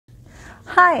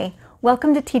Hi,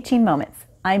 welcome to Teaching Moments.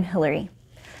 I'm Hillary.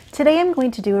 Today I'm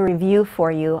going to do a review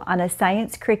for you on a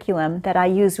science curriculum that I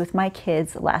used with my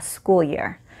kids last school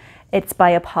year. It's by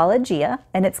Apologia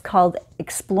and it's called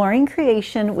Exploring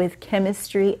Creation with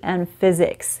Chemistry and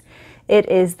Physics. It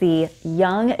is the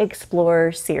Young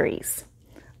Explorer series.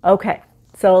 Okay,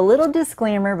 so a little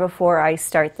disclaimer before I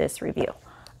start this review.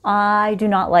 I do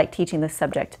not like teaching this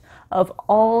subject. Of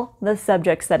all the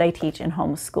subjects that I teach in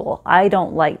homeschool, I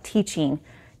don't like teaching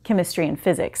chemistry and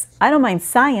physics. I don't mind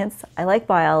science. I like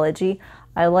biology.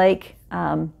 I like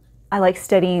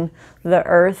studying the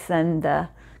earth and the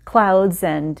clouds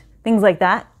and things like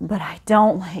that, but I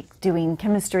don't like doing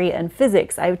chemistry and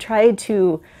physics. I've tried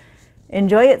to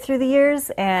enjoy it through the years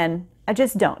and I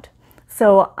just don't.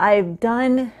 So I've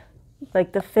done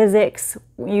like the physics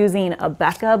using A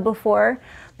Beka before,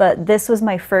 but this was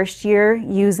my first year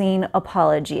using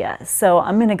Apologia. So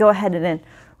I'm going to go ahead and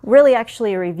really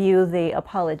actually review the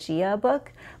Apologia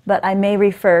book, but I may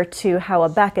refer to how A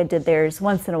Beka did theirs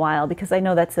once in a while because I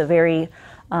know that's a very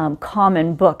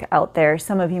common book out there.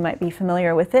 Some of you might be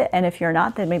familiar with it, and if you're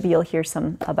not, then maybe you'll hear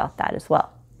some about that as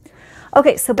well.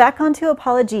 Okay, so back onto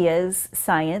Apologia's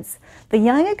science. The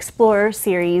Young Explorer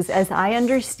series, as I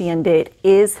understand it,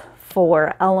 is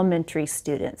for elementary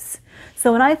students.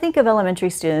 So when I think of elementary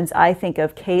students, I think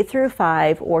of K through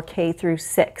 5 or K through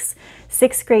 6.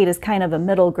 6th grade is kind of a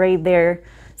middle grade there.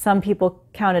 Some people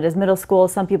count it as middle school,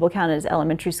 some people count it as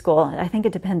elementary school. I think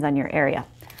it depends on your area.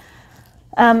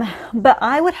 But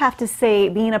I would have to say,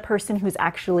 being a person who's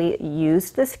actually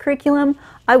used this curriculum,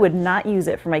 I would not use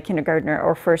it for my kindergartner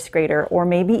or first grader or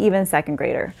maybe even second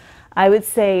grader. I would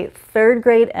say 3rd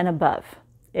grade and above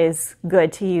is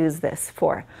good to use this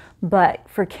for. But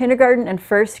for kindergarten and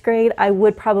first grade, I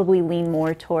would probably lean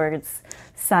more towards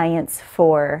science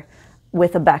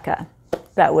with A Beka.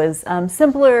 That was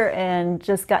simpler and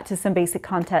just got to some basic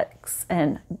concepts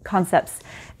and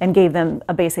gave them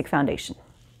a basic foundation.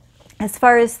 As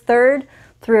far as 3rd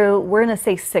through, we're going to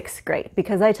say 6th grade,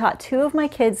 because I taught 2 of my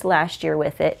kids last year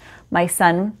with it. My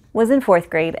son was in 4th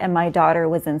grade and my daughter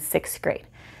was in 6th grade.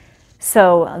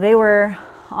 So they were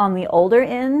on the older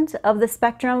end of the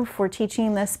spectrum for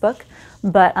teaching this book,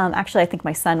 but actually I think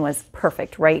my son was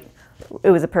perfect, right?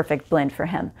 It was a perfect blend for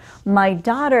him. My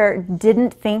daughter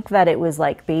didn't think that it was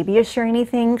like babyish or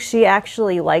anything. She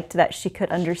actually liked that she could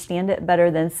understand it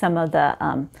better than some of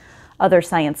the other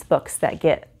science books that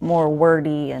get more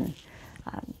wordy, and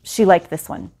she liked this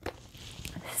one.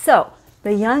 So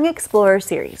the Young Explorer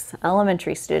series,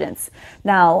 elementary students.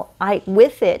 Now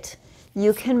with it,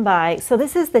 you can buy, so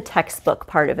this is the textbook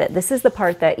part of it. This is the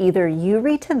part that either you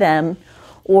read to them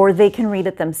or they can read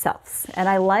it themselves. And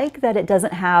I like that it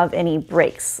doesn't have any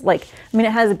breaks. It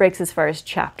has breaks as far as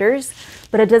chapters,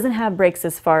 but it doesn't have breaks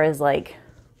as far as like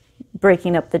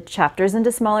breaking up the chapters into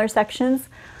smaller sections.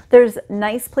 There's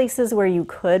nice places where you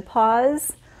could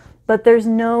pause, but there's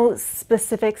no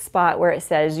specific spot where it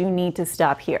says you need to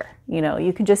stop here. You know,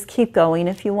 you can just keep going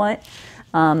if you want.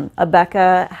 A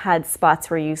Beka had spots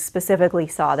where you specifically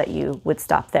saw that you would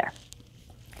stop there.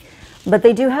 But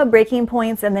they do have breaking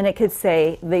points, and then it could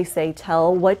say, they say,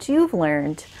 tell what you've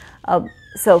learned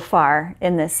so far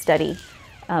in this study.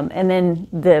 And then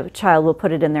the child will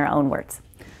put it in their own words.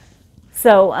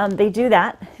 So they do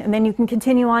that, and then you can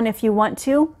continue on if you want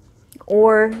to,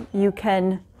 or you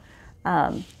can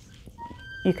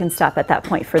stop at that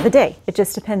point for the day. It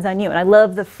just depends on you. And I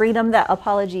love the freedom that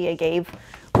Apologia gave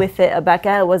with it. A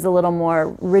Beka was a little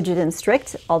more rigid and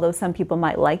strict, although some people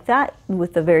might like that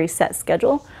with the very set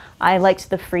schedule. I liked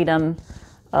the freedom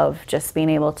of just being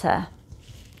able to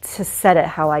set it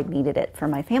how I needed it for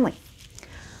my family.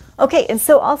 Okay, and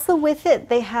so also with it,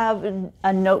 they have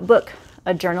a notebook,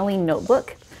 a journaling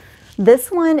notebook.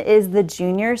 This one is the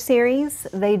junior series.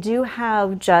 They do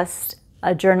have just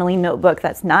a journaling notebook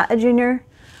that's not a junior,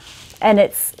 and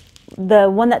it's the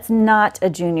one that's not a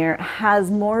junior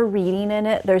has more reading in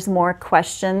it. There's more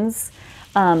questions.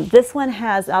 This one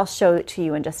has, I'll show it to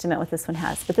you in just a minute what this one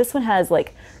has, but this one has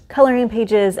like coloring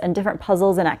pages and different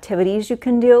puzzles and activities you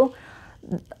can do.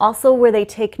 Also, where they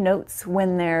take notes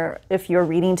if you're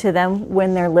reading to them,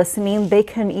 when they're listening, they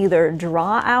can either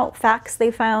draw out facts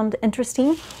they found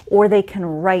interesting or they can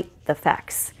write the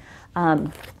facts.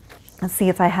 Let's see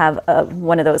if I have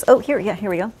one of those. Oh, here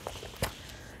we go.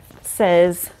 It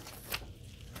says,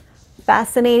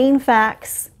 fascinating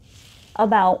facts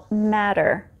about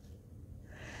matter.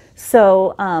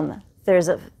 So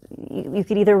you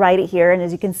could either write it here, and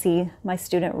as you can see, my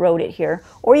student wrote it here,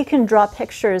 or you can draw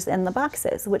pictures in the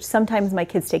boxes, which sometimes my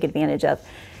kids take advantage of.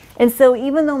 And so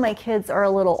even though my kids are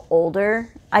a little older,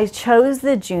 I chose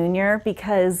the junior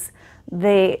because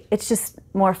it's just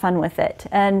more fun with it.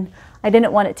 And I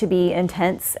didn't want it to be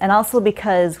intense, and also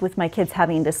because with my kids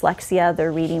having dyslexia,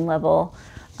 their reading levels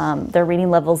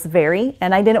vary,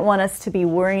 and I didn't want us to be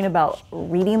worrying about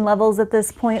reading levels at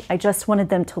this point. I just wanted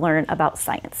them to learn about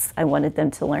science. I wanted them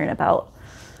to learn about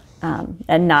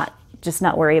and not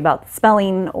worry about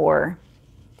spelling or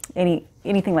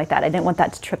anything like that. I didn't want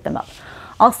that to trip them up.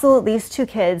 Also, these two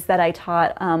kids that I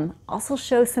taught also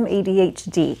show some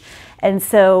ADHD, and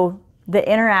so the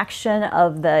interaction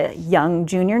of the young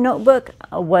junior notebook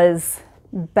was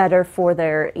better for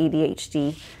their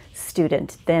ADHD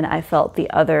student than I felt the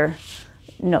other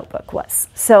notebook was.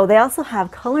 So they also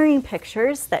have coloring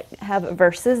pictures that have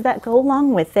verses that go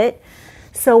along with it.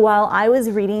 So while I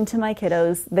was reading to my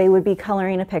kiddos, they would be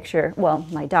coloring a picture. Well,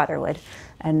 my daughter would,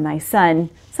 and my son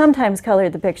sometimes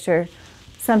colored the picture,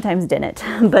 sometimes didn't.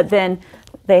 But then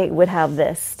they would have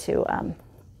this to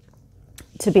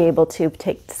be able to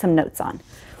take some notes on.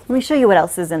 Let me show you what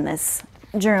else is in this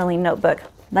journaling notebook.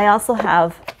 They also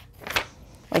have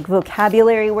like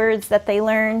vocabulary words that they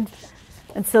learned.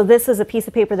 And so this is a piece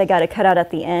of paper they got to cut out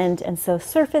at the end. And so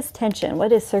surface tension,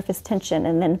 what is surface tension?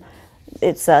 And then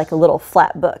it's like a little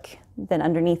flat book. Then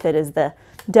underneath it is the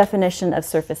definition of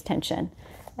surface tension.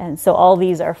 And so all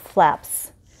these are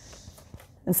flaps.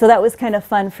 And so that was kind of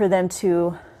fun for them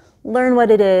to learn what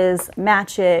it is,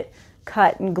 match it,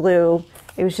 cut and glue.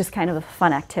 It was just kind of a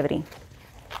fun activity.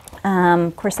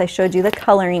 Of course, I showed you the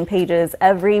coloring pages.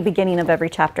 Every beginning of every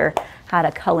chapter had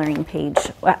a coloring page.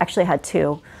 Well, actually, had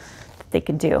two that they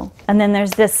could do. And then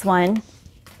there's this one.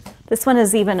 This one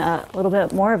is even a little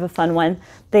bit more of a fun one.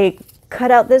 They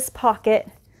cut out this pocket,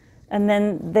 and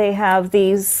then they have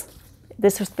these.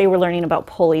 They were learning about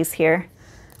pulleys here,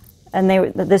 and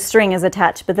the string is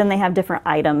attached. But then they have different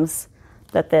items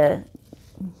that they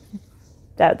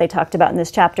talked about in this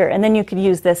chapter, and then you could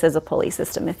use this as a pulley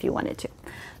system if you wanted to.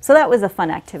 So that was a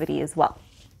fun activity as well.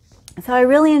 So I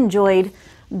really enjoyed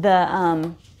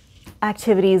the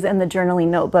activities in the journaling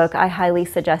notebook. I highly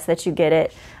suggest that you get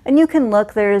it. And you can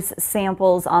look, there's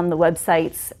samples on the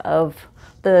websites of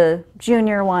the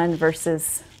junior one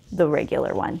versus the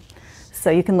regular one.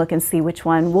 So you can look and see which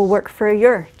one will work for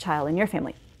your child and your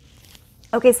family.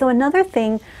 Okay, so another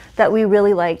thing that we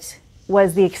really liked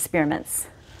was the experiments.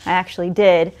 I actually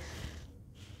did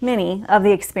many of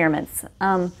the experiments.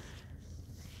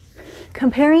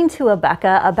 Comparing to A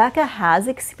Beka has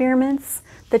experiments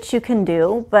that you can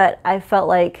do, but I felt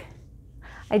like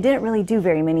I didn't really do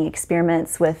very many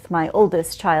experiments with my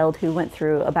oldest child who went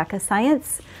through A Beka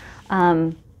Science.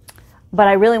 But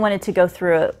I really wanted to go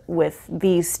through it with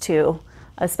these two,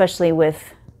 especially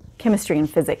with chemistry and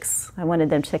physics. I wanted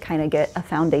them to kind of get a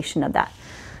foundation of that.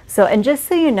 So, and just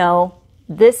so you know,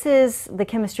 this is the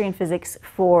chemistry and physics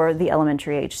for the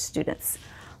elementary age students.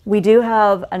 We do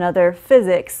have another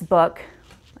physics book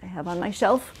I have on my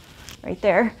shelf right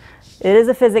there. It is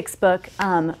a physics book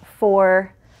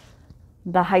for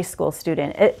the high school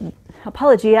student.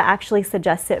 Apologia actually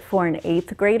suggests it for an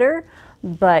 8th grader,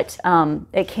 but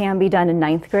it can be done in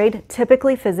 9th grade.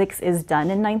 Typically physics is done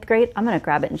in 9th grade. I'm going to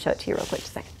grab it and show it to you real quick,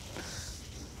 just a second.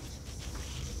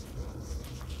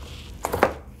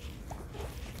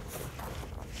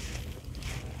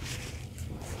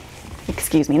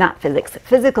 Excuse me, not physics,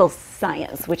 physical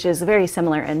science, which is very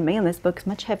similar. And man, this book's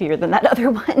much heavier than that other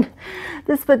one.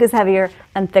 This book is heavier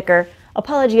and thicker.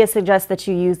 Apologia suggests that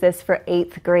you use this for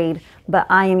 8th grade, but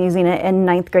I am using it in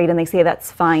 9th grade and they say that's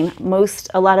fine.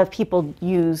 A lot of people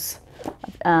use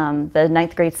the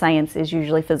 9th grade science is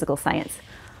usually physical science.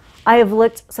 I have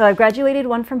looked, so I graduated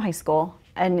one from high school,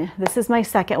 and this is my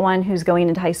second one who's going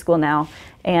into high school now.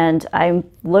 And I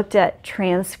looked at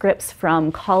transcripts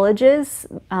from colleges.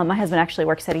 My husband actually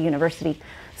works at a university,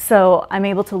 so I'm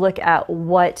able to look at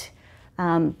what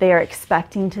they are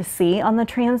expecting to see on the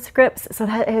transcripts. So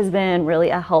that has been really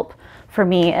a help for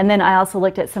me. And then I also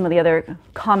looked at some of the other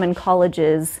common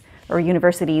colleges or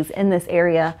universities in this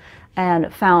area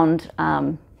and found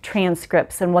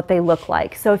transcripts and what they look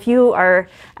like. So if you are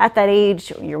at that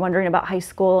age, you're wondering about high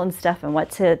school and stuff and what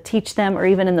to teach them, or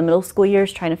even in the middle school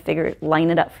years, trying to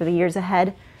line it up for the years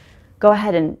ahead, go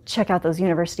ahead and check out those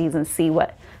universities and see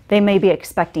what they may be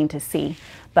expecting to see.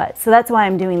 But so that's why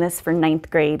I'm doing this for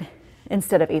 9th grade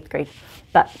instead of 8th grade.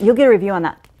 But you'll get a review on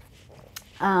that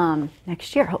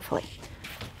next year, hopefully.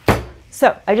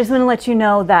 So I just want to let you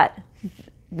know that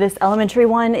this elementary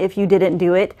one, if you didn't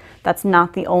do it, that's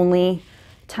not the only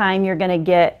time you're going to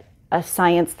get a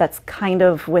science that's kind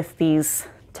of with these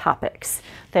topics.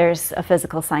 There's a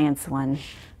physical science one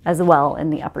as well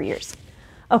in the upper years.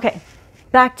 Okay,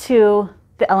 back to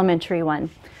the elementary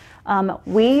one.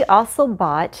 We also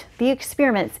bought the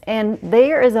experiments, and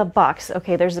there is a box.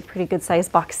 Okay, there's a pretty good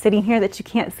sized box sitting here that you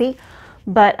can't see,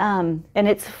 but and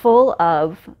it's full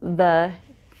of the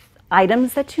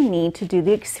items that you need to do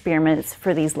the experiments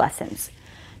for these lessons.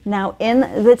 Now, in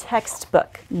the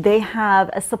textbook, they have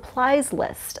a supplies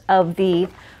list of the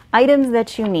items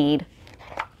that you need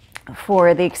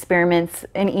for the experiments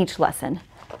in each lesson.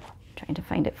 I'm trying to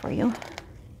find it for you.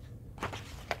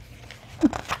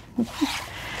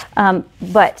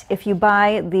 But if you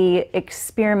buy the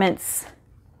experiments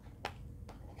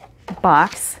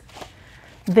box,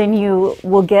 then you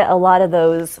will get a lot of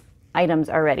those items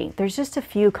already. There's just a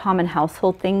few common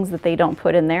household things that they don't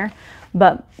put in there,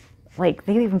 but like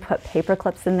they even put paper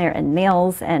clips in there and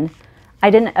nails, and I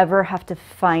didn't ever have to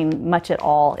find much at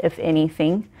all, if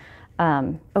anything.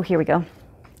 Oh, here we go.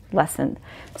 Lesson.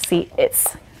 See,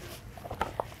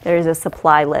 there's a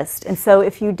supply list. And so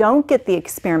if you don't get the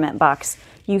experiment box,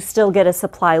 you still get a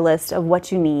supply list of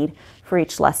what you need for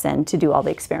each lesson to do all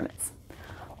the experiments.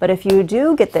 But if you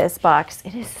do get this box,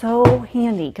 it is so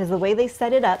handy because the way they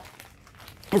set it up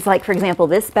is like, for example,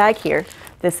 this bag here,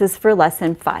 this is for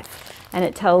lesson 5. And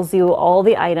it tells you all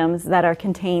the items that are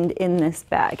contained in this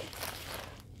bag.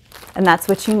 And that's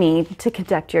what you need to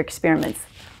conduct your experiments.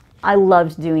 I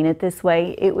loved doing it this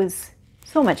way. It was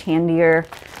so much handier.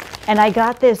 And I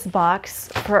got this box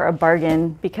for a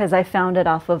bargain because I found it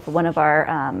off of one of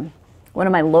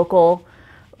my local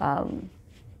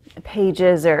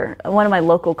pages, or one of my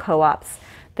local co-ops.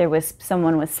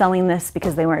 Someone was selling this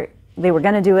because they were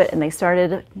going to do it, and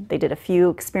they did a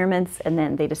few experiments, and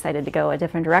then they decided to go a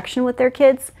different direction with their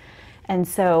kids. And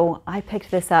so I picked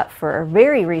this up for a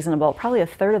very reasonable, probably a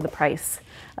third of the price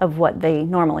of what they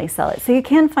normally sell it. So you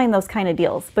can find those kind of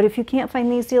deals, but if you can't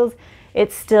find these deals,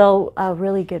 it's still a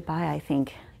really good buy, I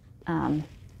think,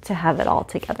 to have it all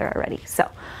together already. So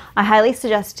I highly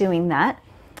suggest doing that.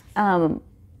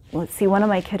 Let's see, one of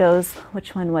my kiddos,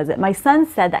 which one was it? My son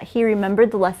said that he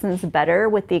remembered the lessons better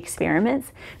with the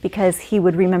experiments because he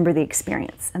would remember the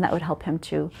experience, and that would help him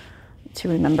to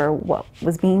remember what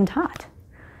was being taught.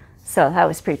 So that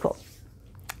was pretty cool.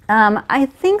 I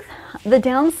think the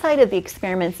downside of the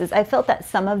experiments is I felt that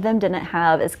some of them didn't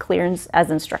have as clear as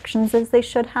instructions as they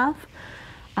should have.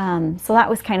 So that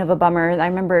was kind of a bummer. I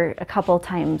remember a couple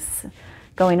times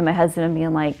going to my husband and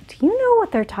being like, do you know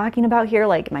what they're talking about here?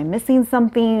 Like, am I missing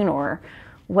something, or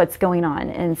what's going on?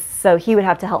 And so he would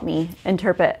have to help me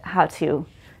interpret how to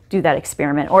do that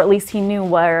experiment, or at least he knew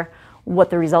what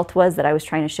the result was that I was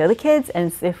trying to show the kids,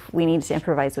 and if we needed to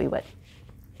improvise, we would.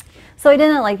 So I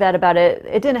didn't like that about it.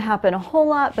 It didn't happen a whole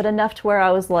lot, but enough to where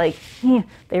I was like,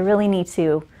 they really need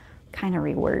to kind of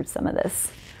reword some of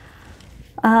this.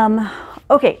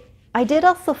 Okay, I did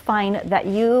also find that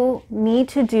you need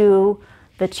to do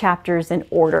the chapters in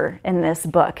order in this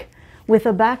book. With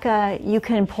A Beka, you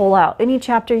can pull out any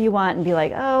chapter you want and be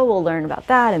like, oh, we'll learn about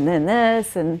that and then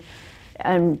this,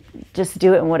 and just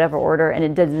do it in whatever order, and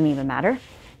it doesn't even matter.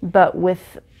 But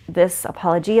with this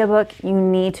Apologia book, you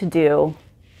need to do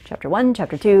chapter 1,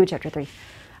 chapter 2, chapter 3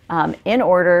 in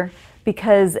order,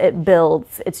 because it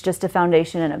builds. It's just a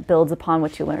foundation, and it builds upon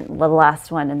what you learned, the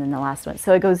last one and then the last one.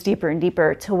 So it goes deeper and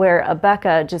deeper, to where A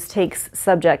Beka just takes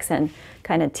subjects and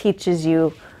kind of teaches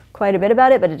you quite a bit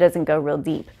about it, but it doesn't go real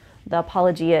deep. The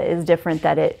Apologia is different,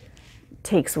 that it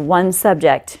takes one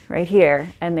subject right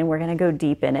here, and then we're going to go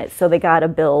deep in it. So they got to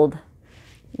build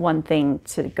one thing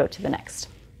to go to the next.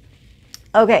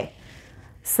 Okay,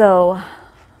 so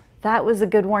that was a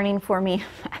good warning for me.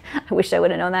 I wish I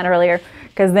would have known that earlier,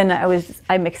 because then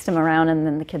I mixed them around, and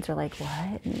then the kids are like,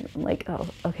 what? And I'm like, oh,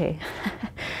 okay.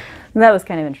 That was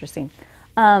kind of interesting.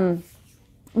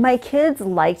 My kids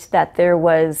liked that there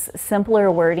was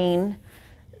simpler wording.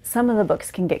 Some of the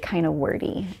books can get kind of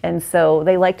wordy, and so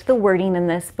they liked the wording in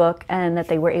this book, and that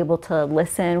they were able to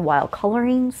listen while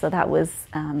coloring, so that was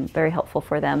very helpful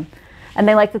for them. And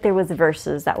they liked that there was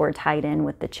verses that were tied in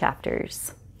with the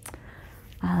chapters.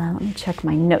 Let me check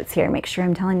my notes here, make sure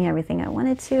I'm telling you everything I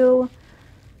wanted to.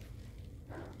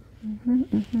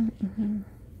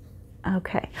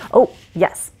 Okay. Oh,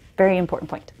 yes, very important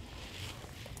point.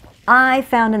 I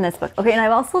found in this book, okay, and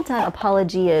I've also done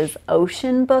Apologia's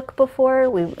ocean book before,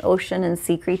 Ocean and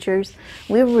Sea Creatures.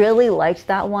 We really liked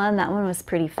that one. That one was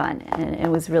pretty fun, and it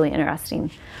was really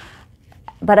interesting.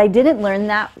 But I didn't learn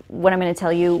that, what I'm going to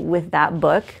tell you, with that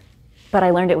book, but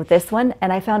I learned it with this one,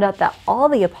 and I found out that all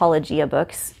the Apologia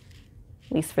books,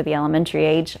 at least for the elementary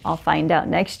age, I'll find out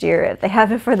next year if they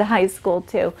have it for the high school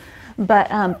too,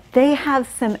 but they have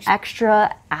some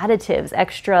extra additives,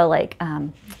 extra, like,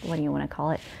 what do you want to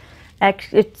call it?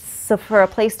 It's for a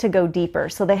place to go deeper.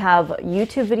 So they have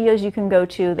YouTube videos you can go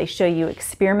to. They show you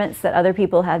experiments that other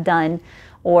people have done.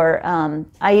 Or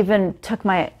I even took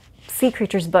my sea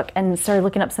creatures book and started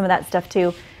looking up some of that stuff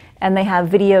too. And they have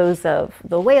videos of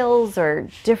the whales or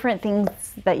different things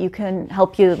that you can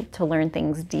help you to learn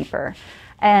things deeper.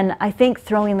 And I think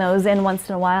throwing those in once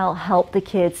in a while help the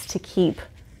kids to keep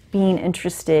being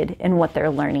interested in what they're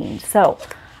learning. So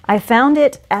I found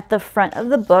it at the front of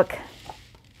the book.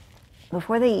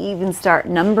 Before they even start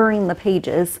numbering the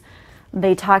pages,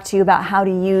 they talk to you about how to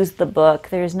use the book.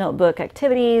 There's notebook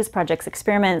activities, projects,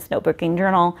 experiments, notebooking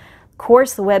journal,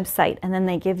 course website, and then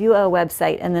they give you a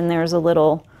website, and then there's a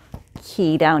little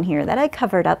key down here that I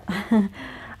covered up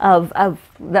of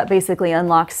that basically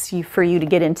unlocks you for you to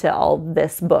get into all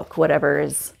this book, whatever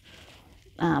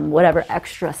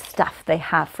extra stuff they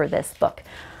have for this book.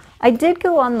 I did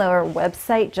go on their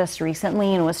website just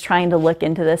recently and was trying to look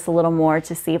into this a little more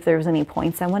to see if there was any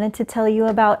points I wanted to tell you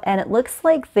about, and it looks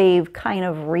like they've kind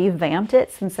of revamped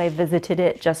it since I visited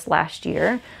it just last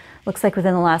year. Looks like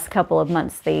within the last couple of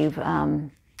months they've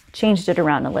changed it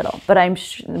around a little, but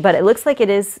it looks like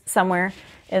it is somewhere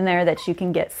in there that you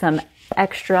can get some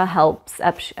extra helps,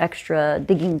 extra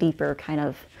digging deeper kind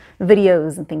of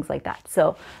videos and things like that.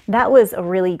 So that was a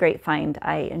really great find.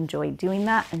 I enjoyed doing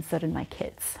that, and so did my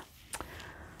kids.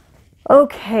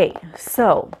 Okay,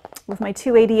 so with my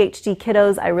two ADHD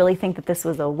kiddos, I really think that this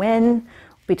was a win.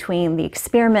 Between the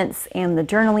experiments and the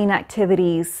journaling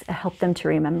activities, it helped them to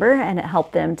remember, and it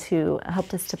helped us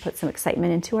to put some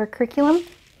excitement into our curriculum.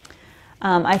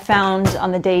 I found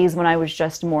on the days when I was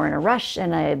just more in a rush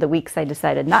and the weeks I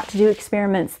decided not to do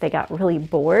experiments, they got really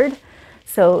bored.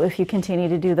 So if you continue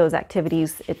to do those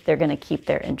activities, they're going to keep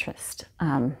their interest.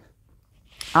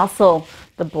 Also,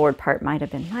 the board part might have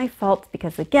been my fault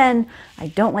because, again, I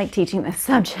don't like teaching this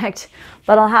subject.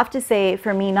 But I'll have to say,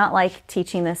 for me, not like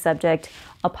teaching this subject,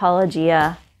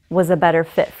 Apologia was a better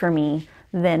fit for me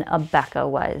than A Beka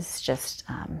was. Just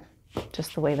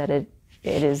the way that it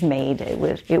is made,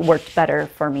 it worked better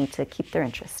for me to keep their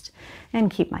interest and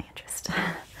keep my interest.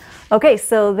 Okay,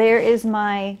 so there is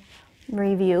my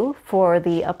review for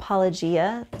the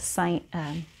Apologia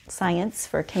Science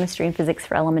for Chemistry and Physics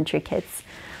for Elementary Kids.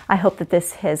 I hope that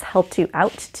this has helped you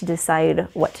out to decide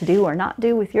what to do or not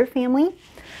do with your family.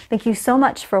 Thank you so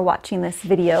much for watching this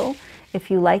video.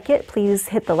 If you like it, please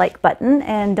hit the like button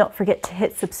and don't forget to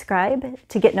hit subscribe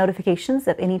to get notifications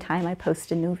of any time I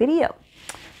post a new video.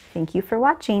 Thank you for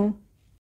watching.